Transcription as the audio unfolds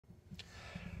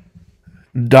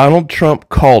Donald Trump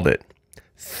called it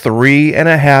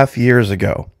 3.5 years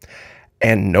ago,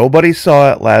 and nobody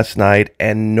saw it last night,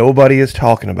 and nobody is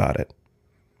talking about it.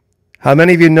 How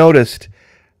many of you noticed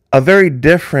a very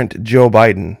different Joe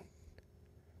Biden?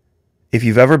 If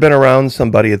you've ever been around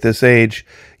somebody at this age,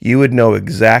 you would know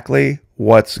exactly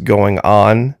what's going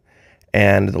on.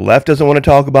 And the left doesn't want to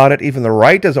talk about it. Even the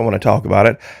right doesn't want to talk about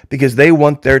it because they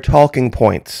want their talking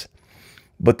points.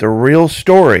 But the real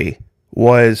story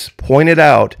was pointed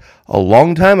out a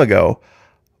long time ago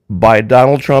by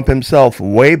Donald Trump himself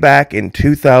way back in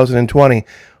 2020.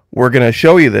 We're going to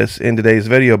show you this in today's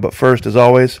video. But first, as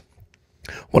always,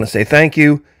 I want to say thank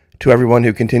you to everyone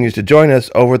who continues to join us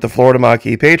over at the Florida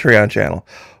Maquis Patreon channel,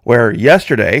 where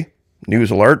yesterday,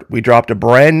 news alert, we dropped a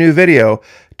brand new video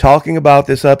talking about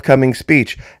this upcoming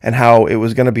speech and how it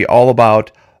was going to be all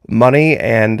about money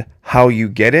and how you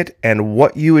get it and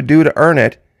what you would do to earn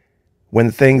it when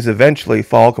things eventually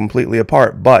fall completely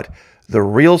apart. But the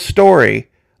real story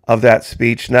of that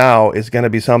speech now is going to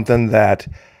be something that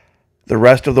the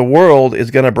rest of the world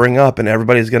is going to bring up and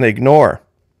everybody's going to ignore.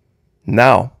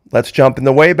 Now, let's jump in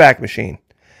the Wayback Machine.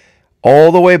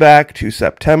 All the way back to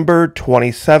September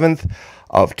 27th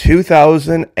of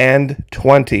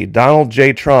 2020, Donald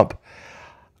J. Trump,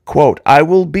 quote, "I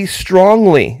will be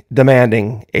strongly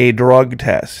demanding a drug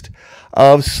test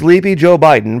of Sleepy Joe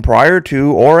Biden prior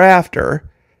to or after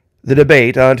the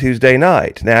debate on Tuesday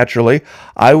night. Naturally,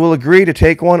 I will agree to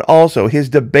take one also. His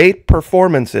debate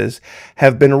performances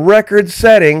have been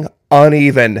record-setting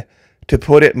uneven, to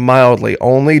put it mildly.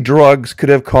 Only drugs could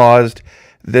have caused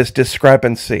this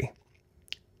discrepancy."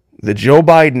 The Joe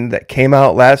Biden that came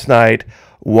out last night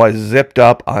was zipped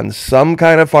up on some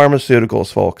kind of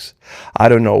pharmaceuticals, folks. I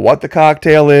don't know what the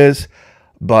cocktail is,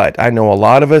 but I know a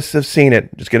lot of us have seen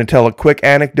it. Just going to tell a quick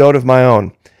anecdote of my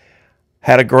own.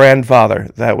 Had a grandfather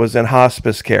that was in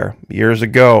hospice care years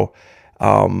ago.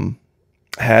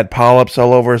 Had polyps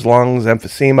all over his lungs,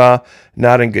 emphysema,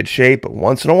 not in good shape, but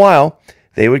once in a while,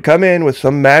 they would come in with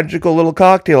some magical little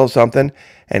cocktail or something,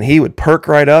 and he would perk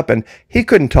right up, and he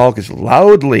couldn't talk as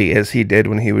loudly as he did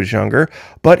when he was younger,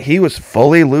 but he was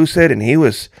fully lucid, and he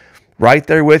was right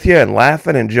there with you and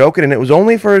laughing and joking, and it was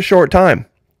only for a short time.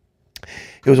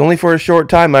 It was only for a short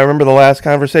time. I remember the last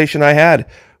conversation I had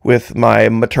with my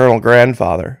maternal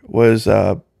grandfather was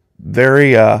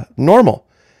very normal,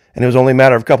 and it was only a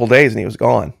matter of a couple days, and he was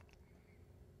gone.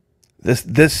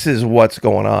 This is what's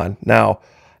going on. Now,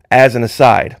 as an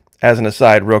aside,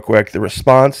 real quick, the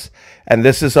response, and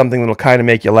this is something that'll kind of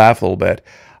make you laugh a little bit.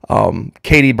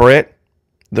 Katie Britt,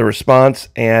 the response,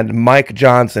 and Mike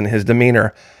Johnson, his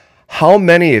demeanor. How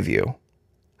many of you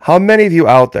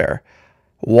out there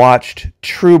watched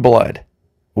True Blood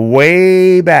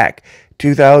way back,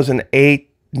 2008,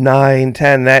 9,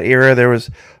 10, that era? There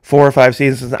was 4 or 5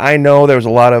 seasons. I know there was a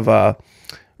lot of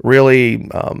really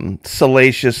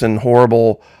salacious and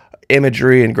horrible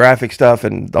imagery and graphic stuff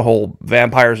and the whole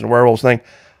vampires and werewolves thing.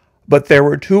 But there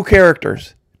were two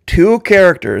characters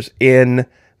in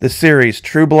the series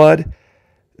True Blood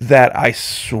that I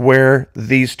swear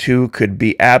these two could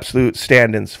be absolute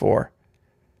stand-ins for.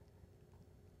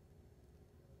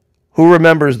 Who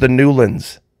remembers the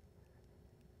Newlands?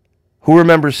 Who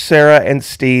remembers Sarah and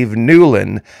Steve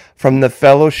Newland from the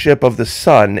Fellowship of the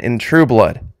Sun in True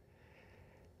Blood?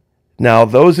 Now,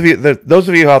 those of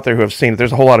you out there who have seen it,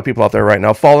 there's a whole lot of people out there right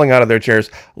now falling out of their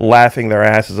chairs, laughing their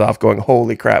asses off, going,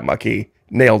 "Holy crap, Maquis,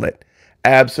 nailed it.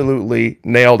 Absolutely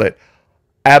nailed it.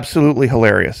 Absolutely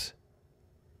hilarious."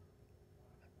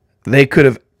 They could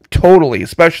have totally,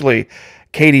 especially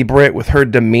Katie Britt with her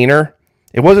demeanor.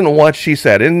 It wasn't what she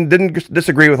said, and didn't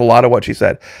disagree with a lot of what she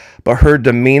said, but her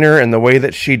demeanor and the way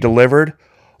that she delivered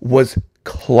was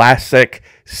classic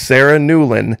Sarah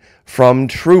Newland from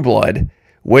True Blood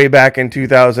way back in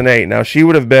 2008. Now, she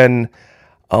would have been,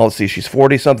 let's see, she's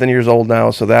 40-something years old now,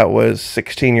 so that was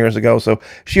 16 years ago. So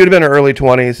she would have been in her early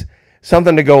 20s.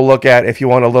 Something to go look at if you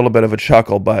want a little bit of a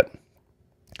chuckle. But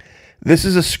this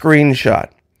is a screenshot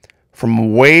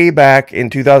from way back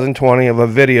in 2020 of a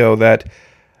video that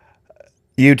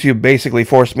YouTube basically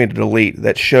forced me to delete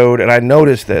that showed, and I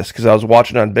noticed this because I was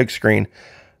watching on big screen,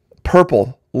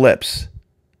 purple lips.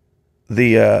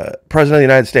 The President of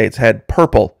the United States had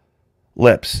purple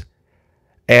lips,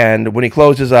 and when he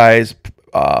closed his eyes,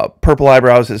 purple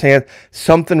eyebrows, his hand,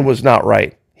 something was not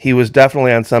right. He was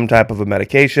definitely on some type of a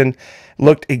medication,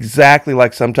 looked exactly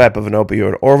like some type of an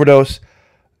opioid overdose.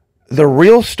 The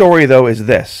real story, though, is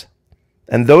this,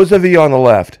 and those of you on the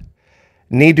left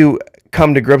need to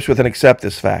come to grips with and accept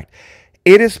this fact.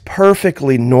 It is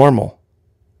perfectly normal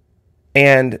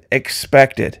and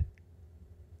expected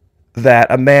that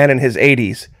a man in his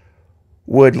 80s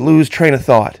would lose train of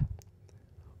thought,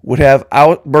 would have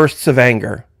outbursts of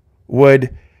anger,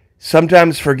 would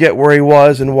sometimes forget where he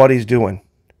was and what he's doing,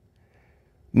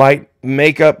 might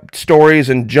make up stories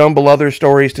and jumble other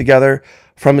stories together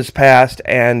from his past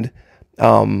and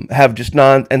have just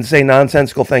say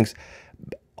nonsensical things.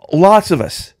 Lots of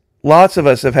us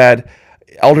have had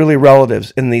elderly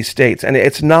relatives in these states, and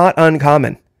it's not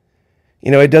uncommon.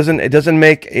 It doesn't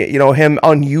make him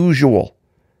unusual.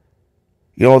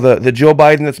 The Joe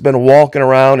Biden that's been walking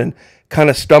around and kind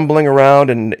of stumbling around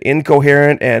and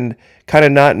incoherent and kind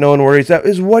of not knowing where he's at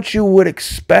is what you would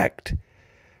expect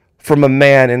from a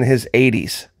man in his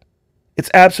 80s. It's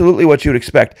absolutely what you would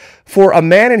expect. For a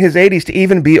man in his 80s to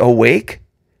even be awake,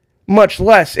 much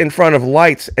less in front of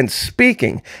lights and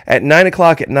speaking at 9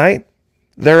 o'clock at night,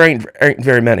 there ain't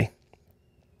very many.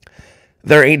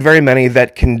 There ain't very many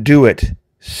that can do it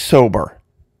sober.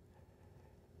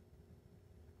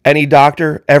 Any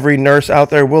doctor, every nurse out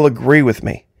there will agree with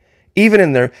me.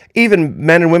 Even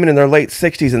men and women in their late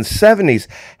 60s and 70s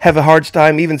have a hard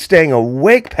time even staying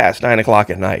awake past 9 o'clock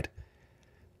at night.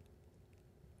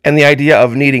 And the idea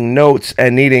of needing notes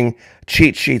and needing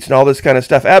cheat sheets and all this kind of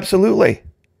stuff, absolutely.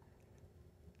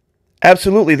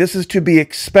 Absolutely, this is to be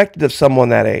expected of someone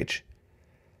that age.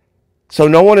 So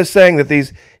no one is saying that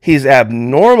he's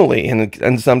abnormally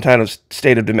in some kind of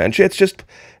state of dementia. It's just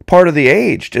part of the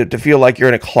age to feel like you're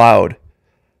in a cloud.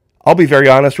 I'll be very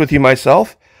honest with you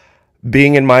myself.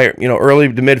 Being in my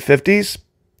early to mid 50s,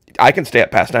 I can stay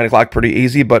up past 9 o'clock pretty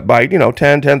easy, but by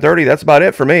 10:30, that's about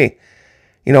it for me.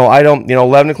 I don't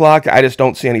 11 o'clock, I just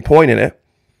don't see any point in it.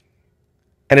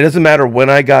 And it doesn't matter when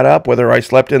I got up, whether I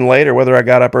slept in late or whether I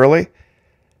got up early.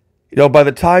 By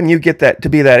the time you get that to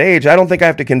be that age, I don't think I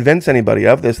have to convince anybody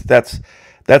of this. That's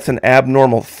an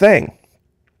abnormal thing.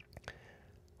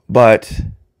 But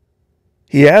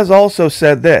he has also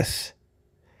said this,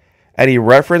 and he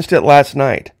referenced it last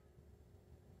night.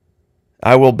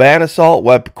 I will ban assault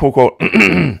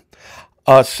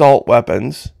assault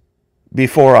weapons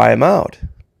before I am out.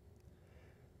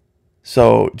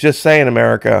 So just saying,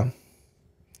 America,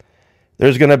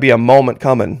 there's going to be a moment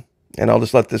coming, and I'll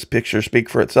just let this picture speak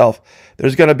for itself.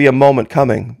 There's going to be a moment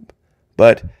coming,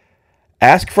 but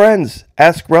ask friends,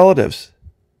 ask relatives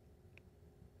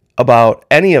about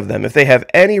any of them. If they have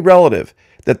any relative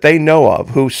that they know of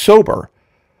who's sober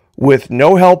with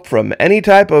no help from any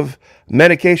type of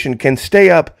medication can stay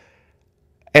up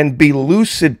and be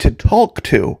lucid to talk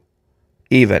to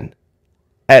even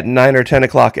at 9 or 10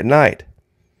 o'clock at night,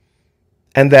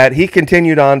 and that he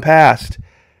continued on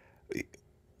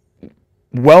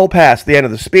well past the end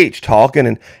of the speech, talking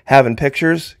and having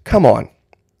pictures. Come on.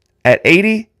 At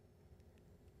 80,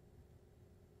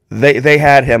 they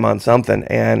had him on something,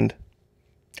 and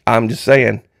I'm just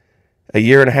saying, a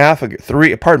year and a half ago,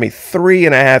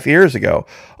 3.5 years ago,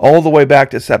 all the way back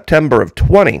to September of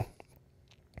 20,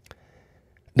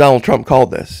 Donald Trump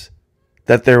called this,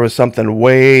 that there was something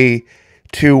way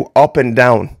too up and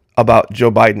down about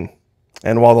Joe Biden.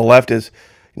 And while the left is,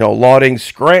 lauding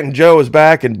Scranton Joe is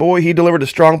back and boy, he delivered a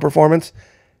strong performance,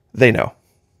 they know.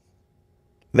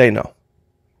 They know.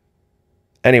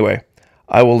 Anyway,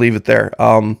 I will leave it there.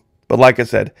 But like I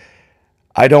said,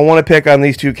 I don't want to pick on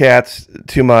these two cats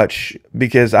too much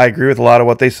because I agree with a lot of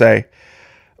what they say.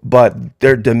 But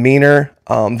their demeanor,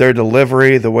 their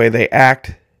delivery, the way they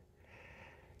act.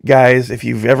 Guys, if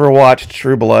you've ever watched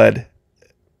True Blood,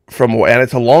 and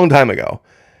it's a long time ago.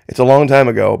 It's a long time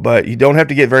ago, but you don't have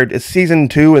to get it's season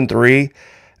 2 and 3.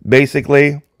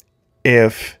 Basically,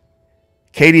 if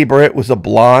Katie Britt was a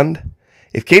blonde,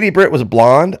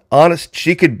 honest,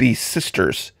 she could be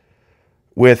sisters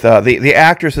with the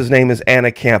actress's name is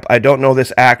Anna Camp. I don't know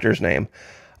this actor's name.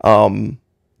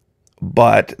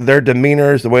 But their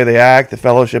demeanors, the way they act, the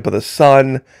Fellowship of the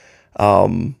Sun,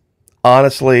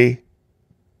 honestly,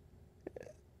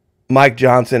 Mike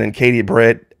Johnson and Katie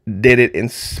Britt did it in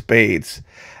spades.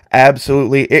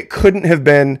 Absolutely. It couldn't have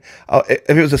been, if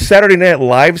it was a Saturday Night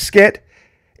Live skit,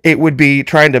 it would be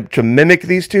trying to mimic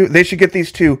these two. They should get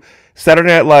these two, Saturday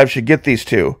Night Live should get these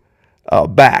two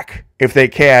back, if they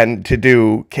can, to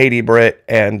do Katie Britt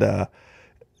and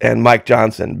Mike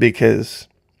Johnson, because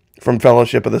from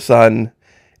Fellowship of the Sun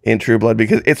in True Blood,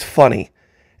 because it's funny.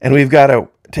 And we've got to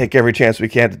take every chance we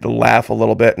can to laugh a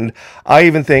little bit. And I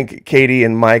even think Katie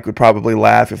and Mike would probably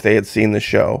laugh if they had seen the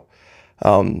show.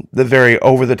 The very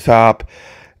over-the-top,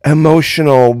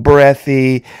 emotional,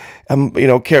 breathy,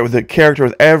 the character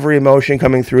with every emotion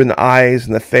coming through in the eyes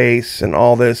and the face and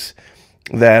all this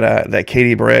that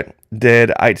Katie Britt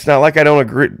did. It's not like I don't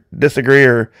agree with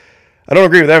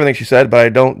everything she said, but I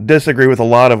don't disagree with a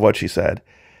lot of what she said.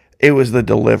 It was the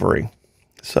delivery.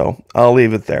 So I'll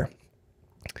leave it there.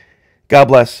 God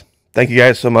bless. Thank you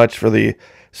guys so much for the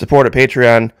support at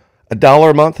Patreon. $1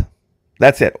 a month.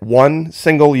 That's it. One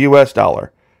single US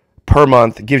dollar per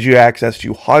month gives you access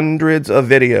to hundreds of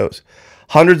videos.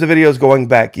 Hundreds of videos going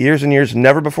back years and years,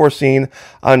 never before seen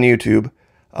on YouTube,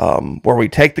 where we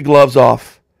take the gloves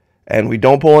off and we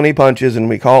don't pull any punches and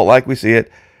we call it like we see it.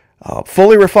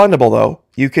 Fully refundable, though.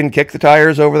 You can kick the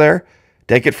tires over there,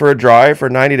 take it for a drive for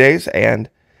 90 days, and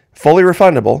fully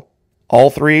refundable. All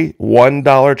three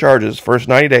 $1 charges, first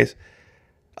 90 days.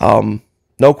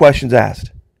 No questions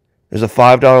asked. There's a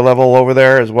 $5 level over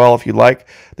there as well if you'd like.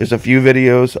 There's a few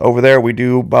videos over there. We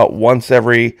do about once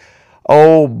every,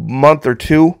 month or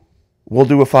two. We'll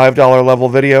do a $5 level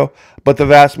video. But the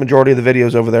vast majority of the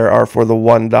videos over there are for the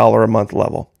 $1 a month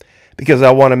level. Because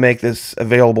I want to make this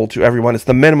available to everyone. It's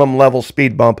the minimum level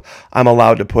speed bump I'm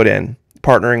allowed to put in.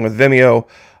 Partnering with Vimeo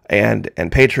and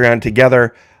Patreon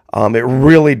together, it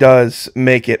really does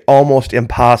make it almost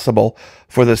impossible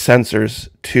for the censors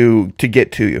to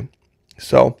get to you.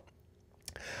 So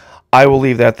I will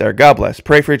leave that there. God bless.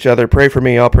 Pray for each other. Pray for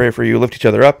me. I'll pray for you. Lift each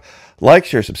other up. Like,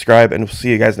 share, subscribe, and we'll see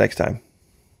you guys next time.